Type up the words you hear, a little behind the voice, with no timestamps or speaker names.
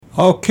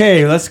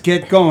Okay, let's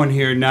get going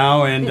here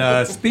now.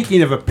 And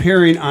speaking of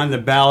appearing on the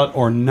ballot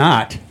or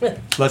not,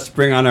 let's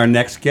bring on our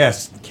next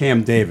guest,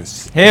 Cam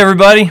Davis. Hey,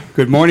 everybody.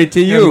 Good morning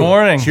to you. Good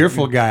morning.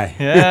 Cheerful guy.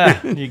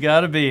 Yeah, you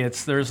got to be.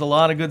 There's a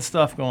lot of good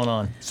stuff going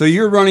on. So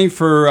you're running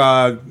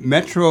for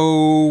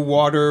Metro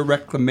Water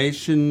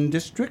Reclamation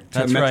District?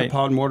 That's right.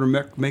 Metropolitan Water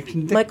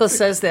Reclamation District? Michael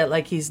says that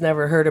like he's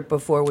never heard it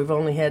before. We've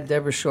only had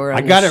Deborah Shore on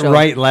I got the it show.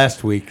 right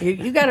last week.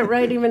 You got it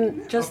right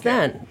even just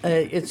then.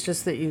 It's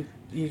just that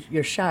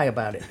you're shy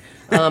about it.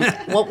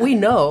 What we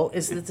know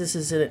is that this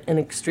is an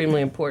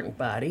extremely important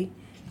body,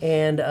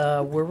 and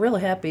we're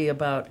really happy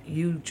about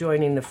you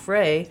joining the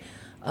fray.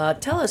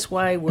 Tell us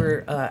why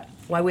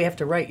we have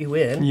to write you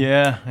in.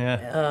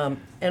 Yeah.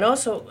 And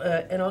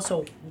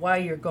also why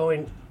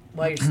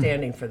you're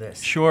standing for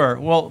this. Sure.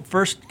 Well,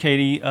 first,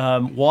 Katie,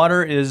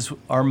 water is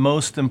our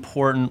most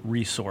important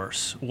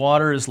resource.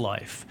 Water is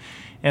life.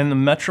 And the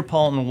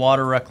Metropolitan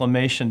Water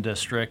Reclamation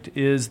District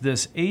is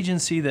this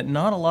agency that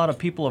not a lot of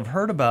people have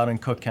heard about in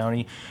Cook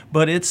County,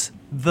 but it's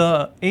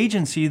the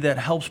agency that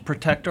helps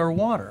protect our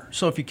water.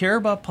 So if you care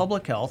about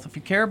public health, if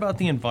you care about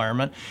the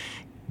environment,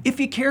 if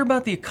you care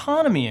about the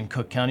economy in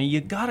Cook County,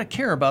 you got to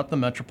care about the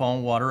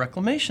Metropolitan Water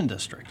Reclamation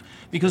District,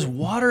 because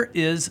water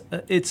it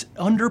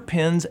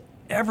underpins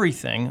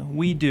everything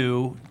we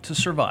do to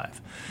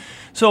survive.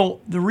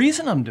 So the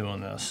reason I'm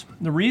doing this,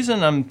 the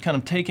reason I'm kind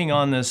of taking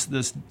on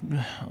this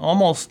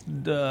almost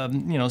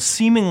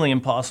seemingly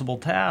impossible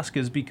task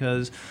is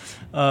because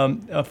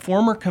a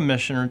former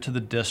commissioner to the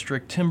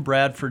district, Tim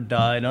Bradford,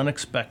 died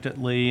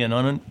unexpectedly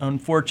and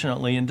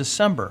unfortunately in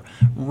December,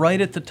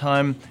 right at the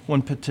time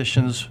when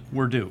petitions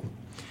were due.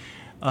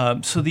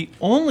 So the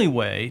only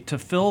way to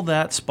fill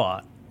that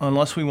spot,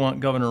 unless we want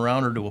Governor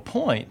Rauner to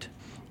appoint,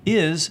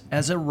 is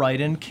as a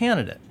write-in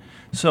candidate.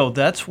 So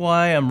that's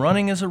why I'm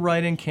running as a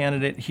write-in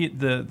candidate.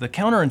 The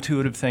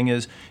counterintuitive thing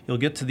is you'll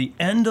get to the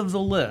end of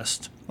the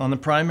list on the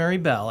primary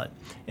ballot,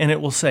 and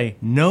it will say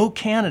no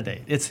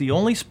candidate. It's the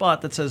only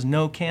spot that says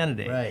no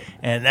candidate. Right.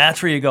 And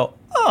that's where you go,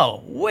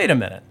 oh, wait a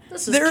minute.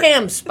 This is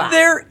Cam's spot.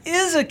 There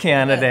is a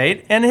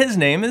candidate, and his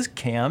name is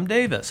Cam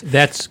Davis.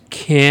 That's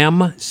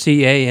Cam,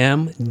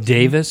 C-A-M,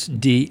 Davis,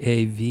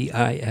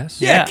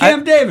 D-A-V-I-S. Yeah,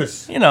 Cam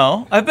Davis. You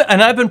know,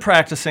 I've been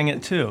practicing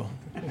it too.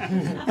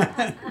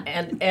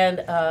 And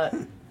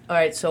all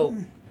right, so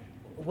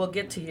we'll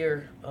get to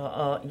your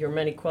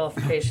many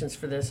qualifications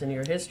for this and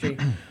your history,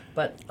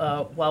 but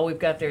while we've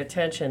got their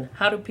attention,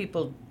 how do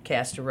people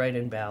cast a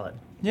write-in ballot?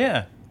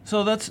 Yeah,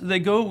 so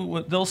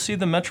they'll see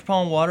the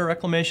Metropolitan Water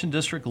Reclamation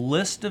District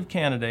list of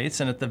candidates,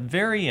 and at the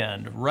very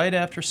end, right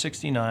after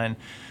 69,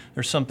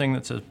 there's something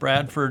that says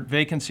Bradford,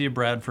 vacancy of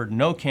Bradford,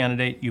 no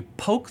candidate. You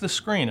poke the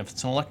screen if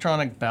it's an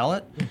electronic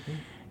ballot,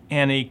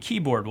 and a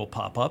keyboard will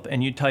pop up,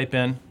 and you type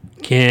in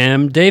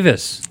Cam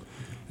Davis.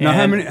 Now,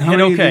 how many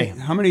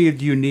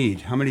do you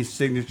need? How many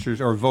signatures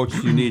or votes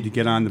do you need to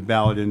get on the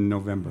ballot in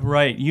November?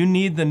 Right. You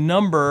need the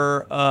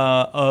number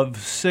of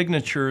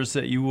signatures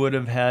that you would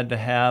have had to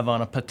have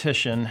on a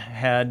petition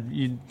had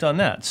you done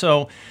that.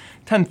 So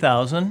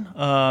 10,000.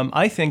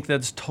 I think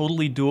that's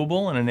totally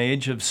doable in an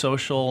age of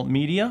social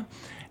media.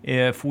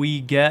 If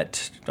we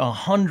get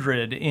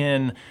 100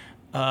 in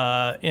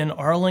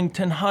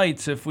Arlington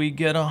Heights, if we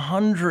get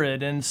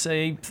 100 in,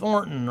 say,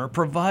 Thornton or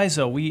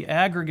Proviso, we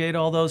aggregate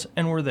all those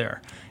and we're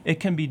there. It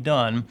can be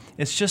done.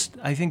 It's just,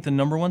 I think the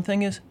number one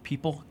thing is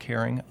people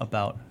caring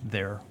about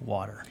their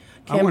water.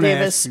 Cam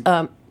Davis.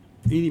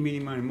 Eeny, meeny,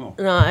 miny, mo.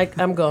 No,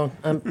 I'm going.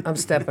 I'm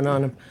stepping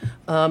on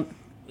him.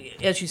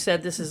 As you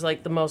said, this is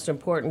like the most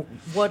important.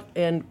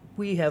 And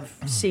we have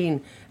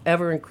seen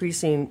ever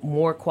increasing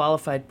more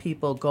qualified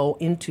people go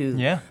into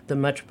the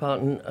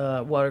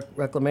Metropolitan Water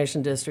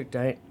Reclamation District.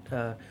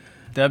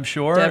 Deb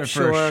Shore, for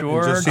sure.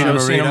 Josina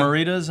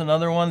Marita is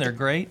another one. They're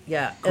great.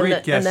 Yeah,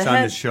 Great guests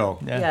on the show.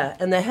 Yeah,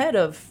 and the head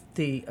of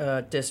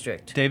the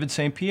district, David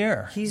St.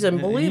 Pierre. He's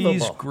unbelievable.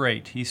 He's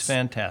great. He's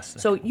fantastic.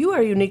 So you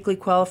are uniquely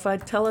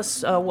qualified. Tell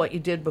us what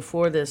you did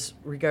before this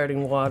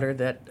regarding water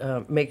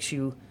that makes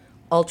you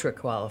ultra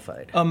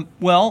qualified.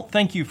 Well,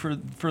 thank you for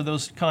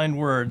those kind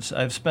words.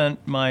 I've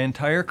spent my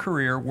entire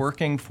career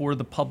working for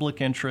the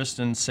public interest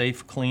in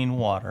safe, clean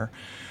water.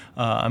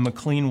 I'm a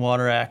Clean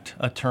Water Act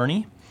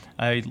attorney.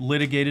 I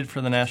litigated for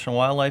the National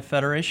Wildlife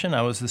Federation.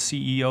 I was the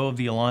CEO of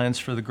the Alliance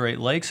for the Great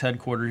Lakes,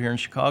 headquartered here in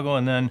Chicago,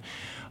 and then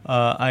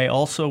I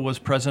also was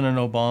President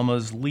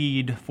Obama's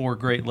lead for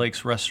Great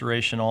Lakes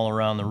restoration all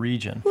around the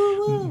region.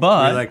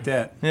 But we like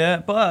that. Yeah,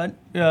 but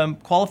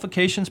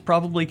qualifications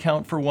probably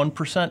count for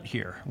 1%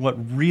 here. What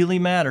really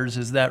matters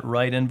is that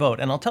write-in vote.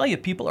 And I'll tell you,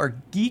 people are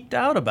geeked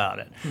out about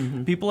it.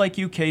 Mm-hmm. People like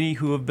you, Katie,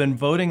 who have been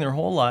voting their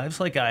whole lives,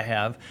 like I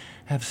have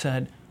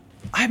said,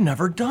 I've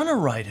never done a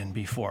write-in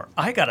before.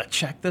 I got to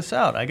check this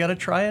out. I got to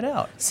try it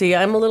out. See,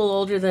 I'm a little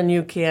older than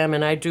you, Cam,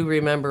 and I do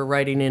remember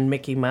writing in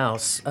Mickey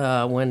Mouse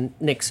when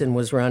Nixon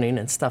was running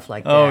and stuff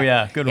like that. Oh,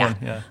 yeah. Good one.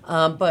 Yeah.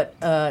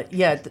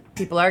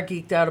 People are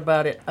geeked out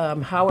about it.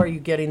 How are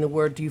you getting the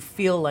word? Do you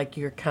feel like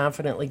you're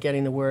confidently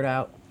getting the word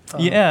out?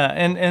 Yeah,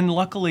 and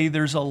luckily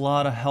there's a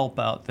lot of help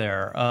out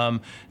there.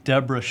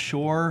 Deborah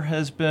Shore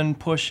has been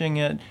pushing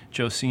it.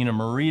 Josina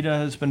Morita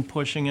has been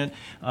pushing it.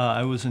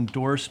 I was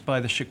endorsed by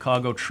the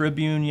Chicago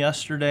Tribune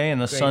yesterday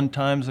and the Great.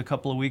 Sun-Times a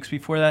couple of weeks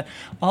before that.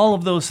 All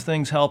of those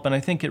things help, and I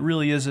think it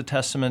really is a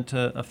testament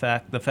to the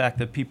fact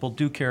that people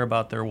do care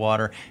about their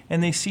water,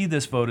 and they see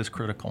this vote as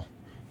critical.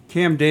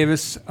 Cam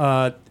Davis,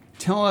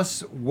 tell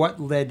us what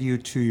led you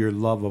to your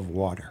love of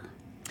water.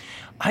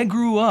 I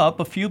grew up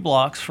a few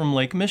blocks from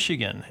Lake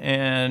Michigan,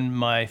 and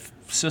my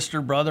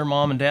sister, brother,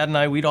 mom, and dad and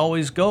I, we'd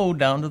always go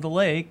down to the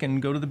lake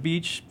and go to the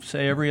beach,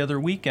 say, every other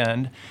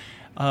weekend,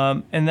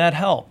 and that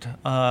helped.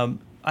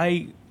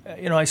 I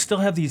still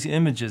have these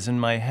images in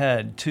my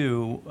head,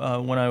 too,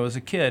 when I was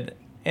a kid,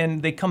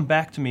 and they come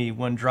back to me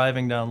when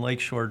driving down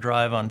Lakeshore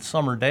Drive on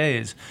summer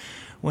days,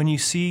 when you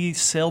see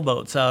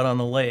sailboats out on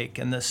the lake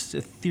and this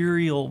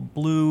ethereal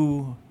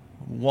blue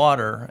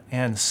water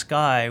and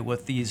sky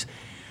with these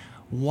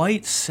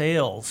white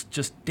sails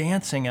just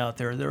dancing out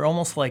there. They're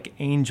almost like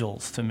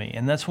angels to me.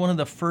 And that's one of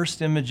the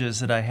first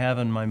images that I have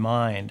in my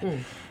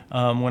mind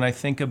when I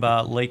think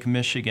about Lake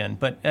Michigan.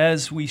 But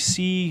as we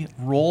see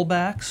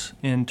rollbacks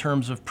in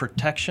terms of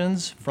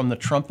protections from the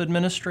Trump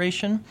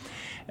administration,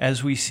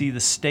 as we see the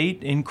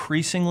state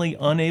increasingly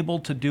unable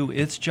to do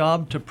its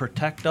job to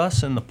protect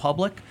us and the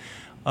public,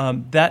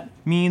 that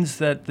means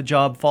that the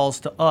job falls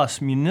to us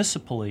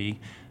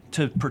municipally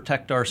to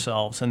protect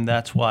ourselves, and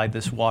that's why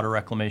this water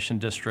reclamation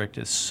district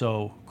is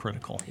so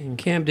critical.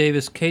 Cam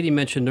Davis, Katie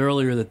mentioned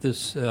earlier that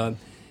this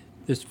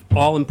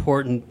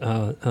all-important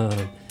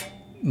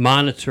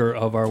monitor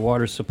of our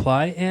water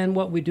supply and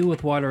what we do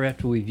with water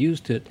after we've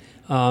used it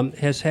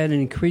has had an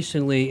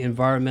increasingly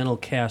environmental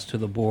cast to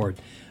the board.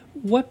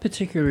 What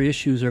particular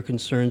issues or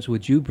concerns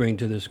would you bring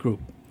to this group?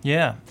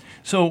 Yeah.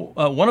 So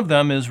one of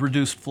them is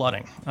reduced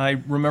flooding.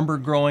 I remember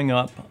growing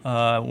up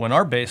when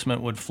our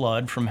basement would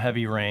flood from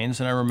heavy rains,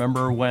 and I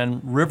remember when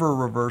river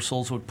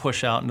reversals would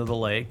push out into the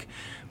lake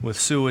with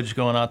sewage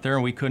going out there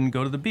and we couldn't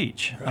go to the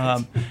beach.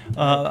 Right.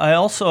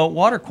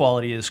 Water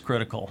quality is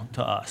critical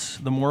to us.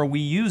 The more we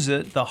use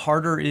it, the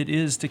harder it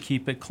is to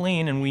keep it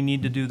clean, and we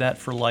need to do that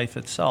for life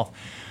itself.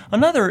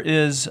 Another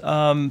is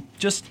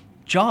just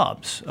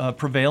jobs,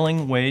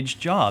 prevailing wage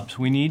jobs.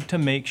 We need to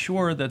make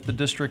sure that the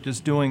district is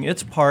doing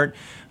its part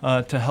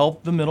to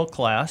help the middle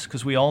class,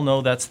 because we all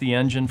know that's the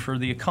engine for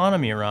the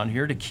economy around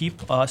here, to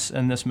keep us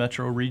and this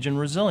metro region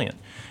resilient.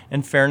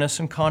 And fairness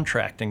in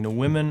contracting, the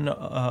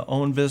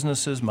women-owned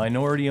businesses,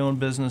 minority-owned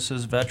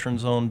businesses,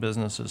 veterans-owned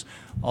businesses,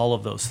 all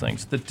of those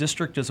things. The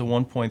district is a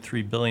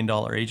 $1.3 billion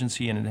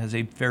agency, and it has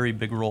a very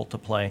big role to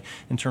play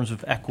in terms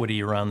of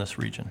equity around this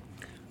region.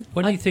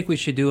 What do you think we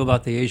should do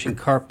about the Asian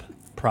carp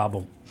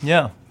problem?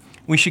 Yeah,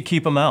 we should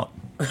keep them out.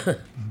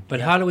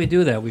 But how do we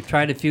do that? We've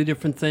tried a few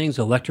different things,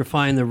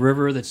 electrifying the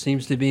river that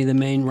seems to be the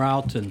main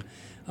route, and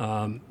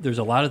there's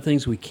a lot of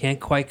things we can't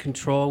quite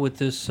control with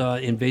this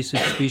invasive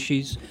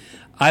species.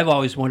 I've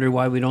always wondered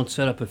why we don't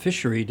set up a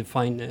fishery to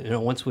find,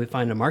 once we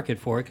find a market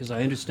for it, because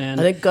I understand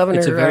I think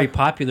it's a very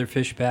popular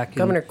fish back.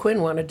 Governor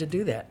Quinn wanted to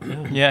do that.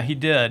 Yeah, he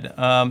did.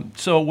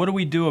 So what do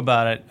we do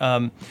about it?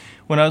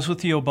 When I was with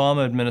the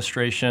Obama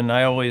administration,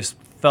 I always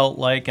felt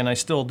like, and I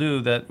still do,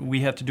 that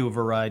we have to do a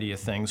variety of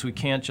things. We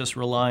can't just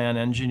rely on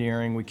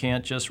engineering. We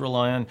can't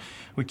rely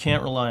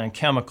on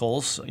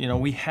chemicals.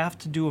 We have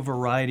to do a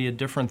variety of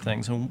different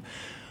things. And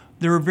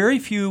there are very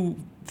few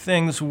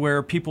things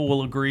where people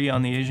will agree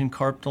on the Asian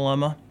carp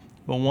dilemma,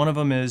 but one of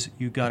them is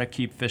you got to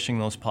keep fishing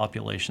those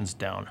populations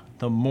down.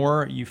 The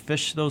more you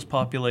fish those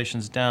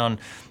populations down,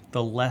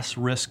 the less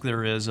risk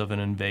there is of an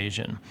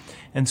invasion.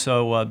 And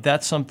so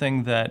that's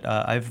something that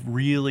I've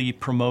really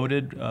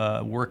promoted,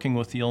 working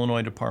with the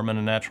Illinois Department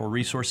of Natural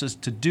Resources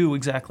to do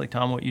exactly,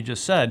 Tom, what you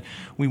just said.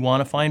 We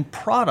want to find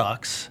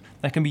products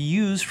that can be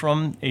used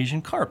from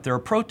Asian carp. They're a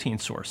protein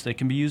source. They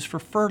can be used for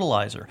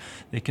fertilizer.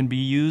 They can be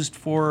used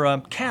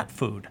for cat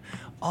food,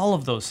 all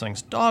of those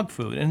things, dog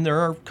food. And there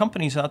are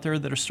companies out there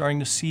that are starting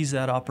to seize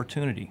that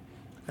opportunity.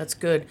 That's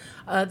good.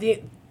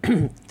 The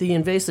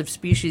invasive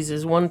species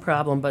is one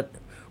problem, but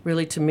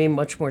really, to me,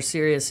 much more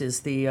serious is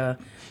the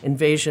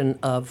invasion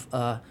of,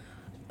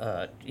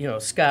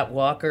 Scott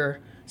Walker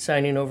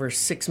signing over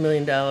 $6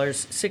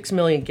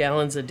 million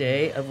gallons a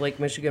day of Lake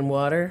Michigan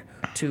water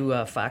to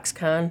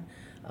Foxconn,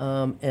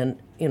 and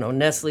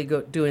Nestle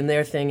doing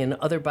their thing and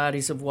other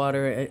bodies of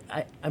water.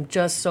 I'm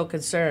just so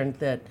concerned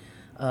that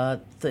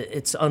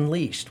it's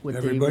unleashed with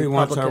everybody the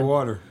Republican. wants our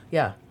water.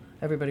 Yeah,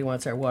 everybody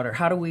wants our water.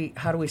 How do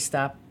we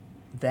stop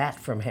that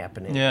from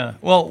happening? Yeah,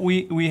 well,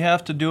 we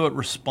have to do it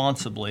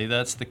responsibly.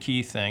 That's the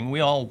key thing. We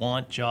all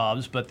want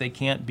jobs, but they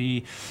can't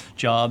be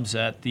jobs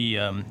at the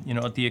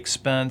at the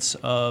expense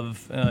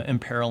of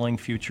imperiling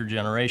future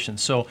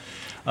generations. So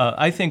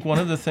I think one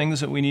of the things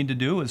that we need to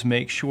do is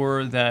make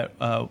sure that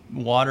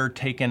water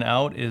taken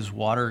out is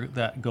water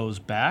that goes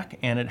back,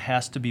 and it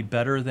has to be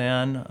better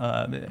than,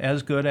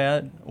 as good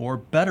at, or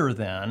better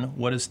than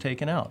what is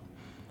taken out.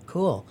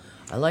 Cool.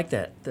 I like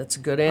that. That's a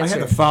good I answer.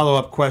 had a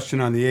follow-up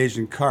question on the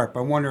Asian carp. I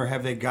wonder,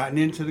 have they gotten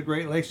into the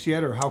Great Lakes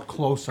yet, or how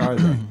close are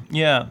they?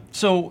 Yeah,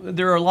 so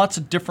there are lots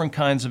of different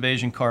kinds of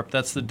Asian carp.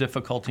 That's the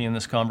difficulty in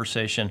this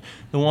conversation.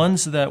 The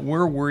ones that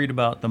we're worried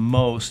about the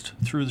most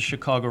through the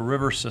Chicago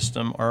River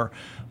system are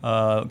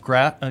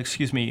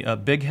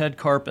bighead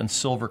carp and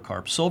silver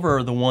carp. Silver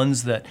are the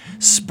ones that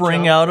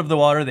spring out of the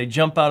water. They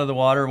jump out of the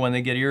water when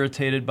they get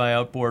irritated by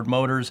outboard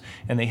motors,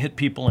 and they hit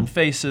people in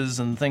faces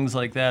and things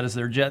like that as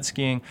they're jet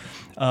skiing.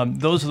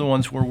 Those are the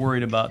ones we're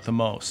worried about the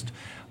most.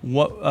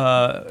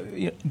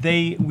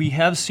 We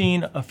have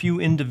seen a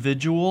few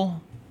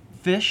individual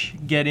fish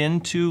get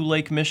into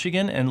Lake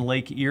Michigan and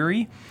Lake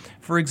Erie,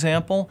 for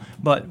example,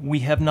 but we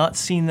have not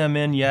seen them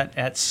in yet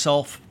at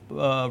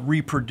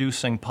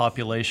reproducing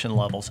population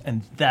levels,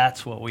 and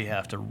that's what we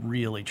have to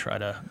really try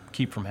to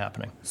keep from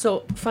happening.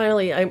 So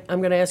finally, I'm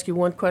going to ask you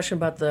one question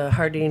about the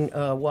Harding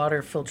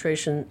water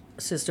filtration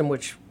system,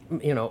 which,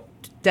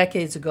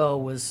 decades ago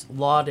was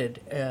lauded,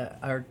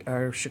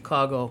 our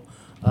Chicago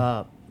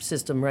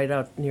system right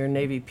out near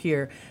Navy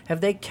Pier.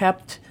 Have they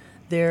kept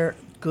their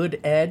good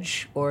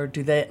edge, or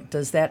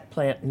does that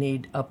plant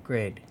need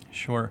upgrade?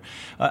 Sure.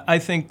 I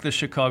think the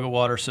Chicago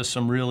water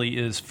system really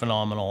is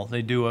phenomenal.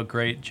 They do a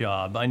great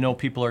job. I know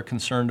people are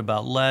concerned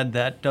about lead.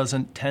 That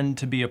doesn't tend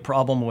to be a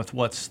problem with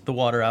what's the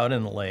water out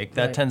in the lake.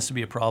 That tends to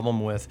be a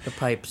problem with the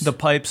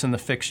pipes and the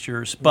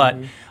fixtures. But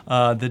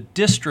the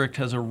district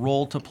has a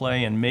role to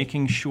play in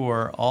making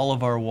sure all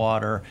of our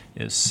water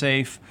is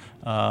safe,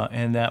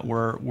 and that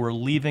we're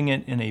leaving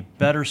it in a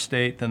better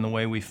state than the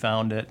way we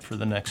found it for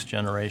the next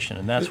generation.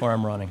 And that's where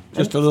I'm running.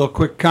 Just a little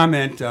quick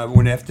comment.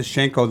 When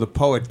Evtushenko, the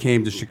poet,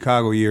 came to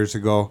Chicago years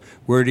ago,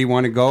 where did he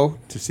want to go?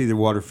 To see the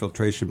water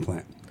filtration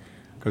plant,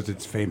 because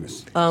it's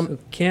famous. So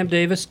Cam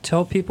Davis,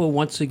 tell people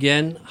once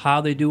again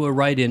how they do a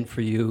write-in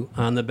for you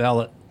on the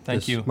ballot.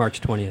 Thank you.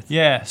 March 20th.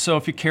 Yeah, so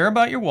if you care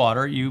about your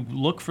water, you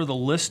look for the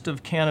list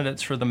of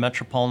candidates for the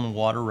Metropolitan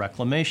Water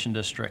Reclamation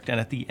District. And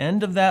at the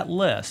end of that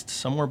list,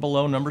 somewhere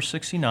below number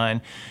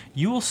 69,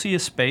 you will see a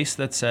space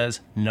that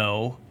says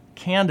no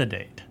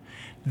candidate.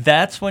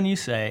 That's when you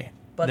say,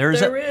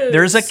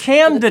 there's a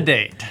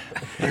candidate.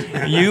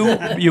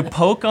 You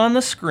poke on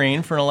the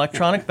screen for an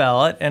electronic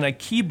ballot, and a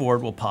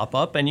keyboard will pop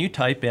up, and you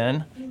type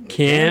in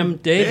Cam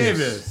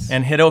Davis.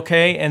 and hit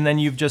OK, and then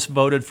you've just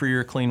voted for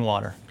your clean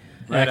water.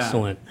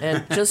 Excellent.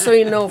 And just so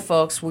you know,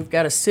 folks, we've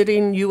got a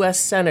sitting U.S.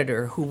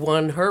 Senator who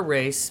won her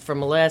race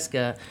from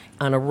Alaska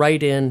on a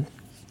write-in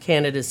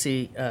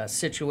candidacy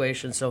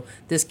situation. So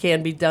this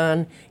can be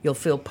done. You'll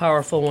feel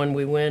powerful when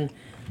we win.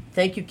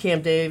 Thank you,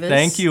 Cam Davis.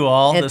 Thank you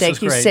all. And this thank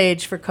was you, great.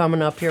 Sage, for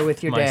coming up here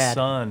with your My dad.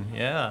 son,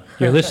 yeah.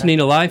 You're listening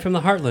to Live from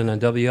the Heartland on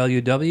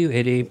WLUW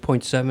 88.7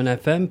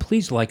 FM.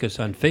 Please like us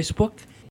on Facebook